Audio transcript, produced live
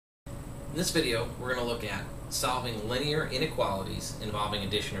In this video, we're going to look at solving linear inequalities involving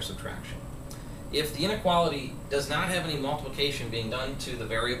addition or subtraction. If the inequality does not have any multiplication being done to the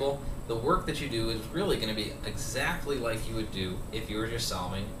variable, the work that you do is really going to be exactly like you would do if you were just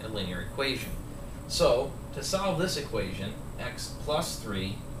solving a linear equation. So, to solve this equation, x plus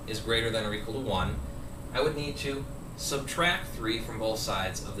 3 is greater than or equal to 1, I would need to subtract 3 from both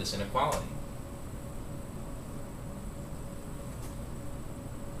sides of this inequality.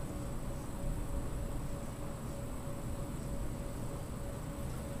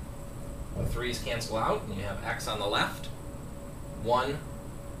 The 3's cancel out, and you have x on the left. 1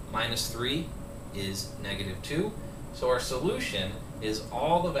 minus 3 is negative 2. So our solution is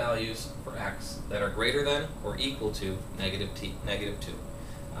all the values for x that are greater than or equal to negative 2.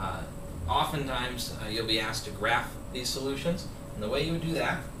 Oftentimes, you'll be asked to graph these solutions, and the way you would do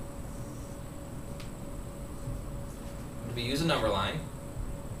that would be use a number line.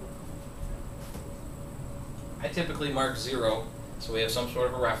 I typically mark 0, so we have some sort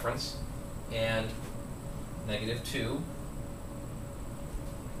of a reference, and negative 2.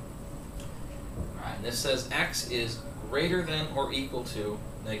 Alright, and this says x is greater than or equal to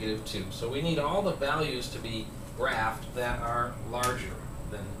negative 2. So we need all the values to be graphed that are larger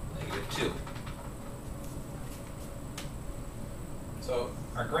than negative 2. So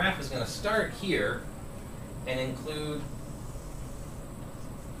our graph is going to start here and include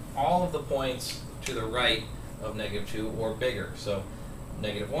all of the points to the right of negative 2 or bigger. So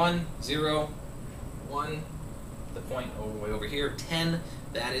negative 1, 0, 1, the point way over here, 10,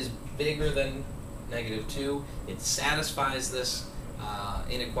 that is bigger than negative 2. It satisfies this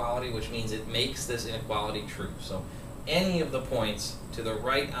inequality, which means it makes this inequality true. So any of the points to the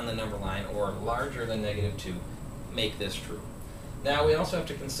right on the number line or larger than negative 2 make this true. Now we also have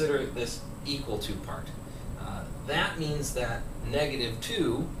to consider this equal to part. That means that negative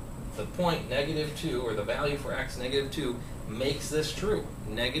 2, the point negative 2, or the value for x negative 2, makes this true.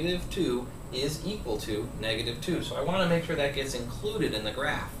 Negative 2 is equal to negative 2. So I want to make sure that gets included in the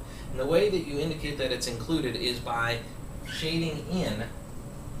graph. And the way that you indicate that it's included is by shading in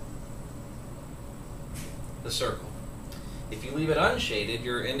the circle. If you leave it unshaded,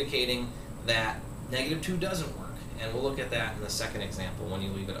 you're indicating that negative 2 doesn't work. And we'll look at that in the second example when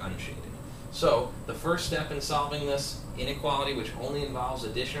you leave it unshaded. So the first step in solving this inequality, which only involves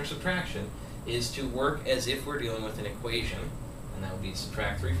addition or subtraction, is to work as if we're dealing with an equation. And that would be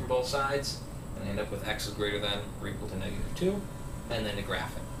subtract 3 from both sides, and end up with x is greater than or equal to negative 2, and then to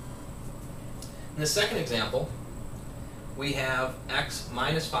graph it. In the second example, we have x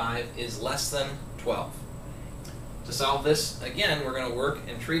minus 5 is less than 12. To solve this, again, we're going to work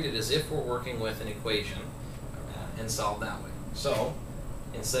and treat it as if we're working with an equation and solve that way. So,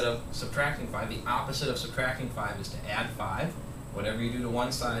 instead of subtracting 5, the opposite of subtracting 5 is to add 5. Whatever you do to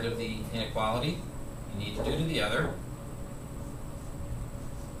one side of the inequality, you need to do to the other.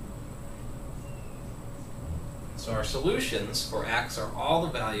 So our solutions for x are all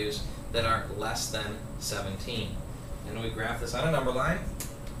the values that are less than 17. And we graph this on a number line.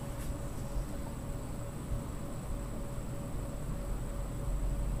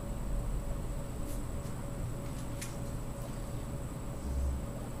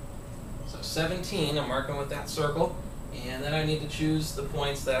 So 17, I'm marking with that circle, and then I need to choose the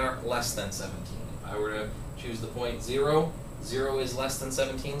points that are less than 17. If I were to choose the point 0, 0 is less than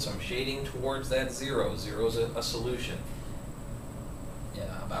 17, so I'm shading towards that 0. 0 is a solution.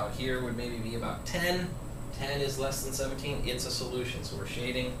 Yeah, about here would maybe be about 10. 10 is less than 17, it's a solution. So we're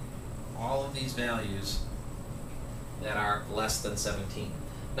shading all of these values that are less than 17.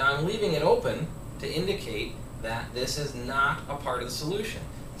 Now I'm leaving it open to indicate that this is not a part of the solution.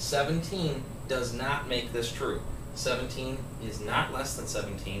 17 does not make this true. 17 is not less than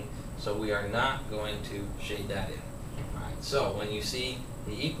 17, so we are not going to shade that in. Alright, so when you see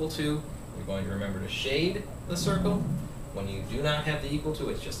the equal to, you're going to remember to shade the circle. When you do not have the equal to,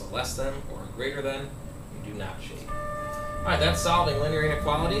 it's just a less than or a greater than, you do not shade. Alright, that's solving linear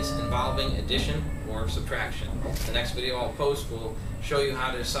inequalities involving addition or subtraction. The next video I'll post will show you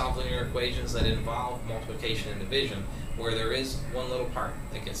how to solve linear equations that involve multiplication and division, where there is one little part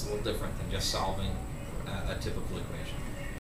that gets a little different than just solving a typical equation.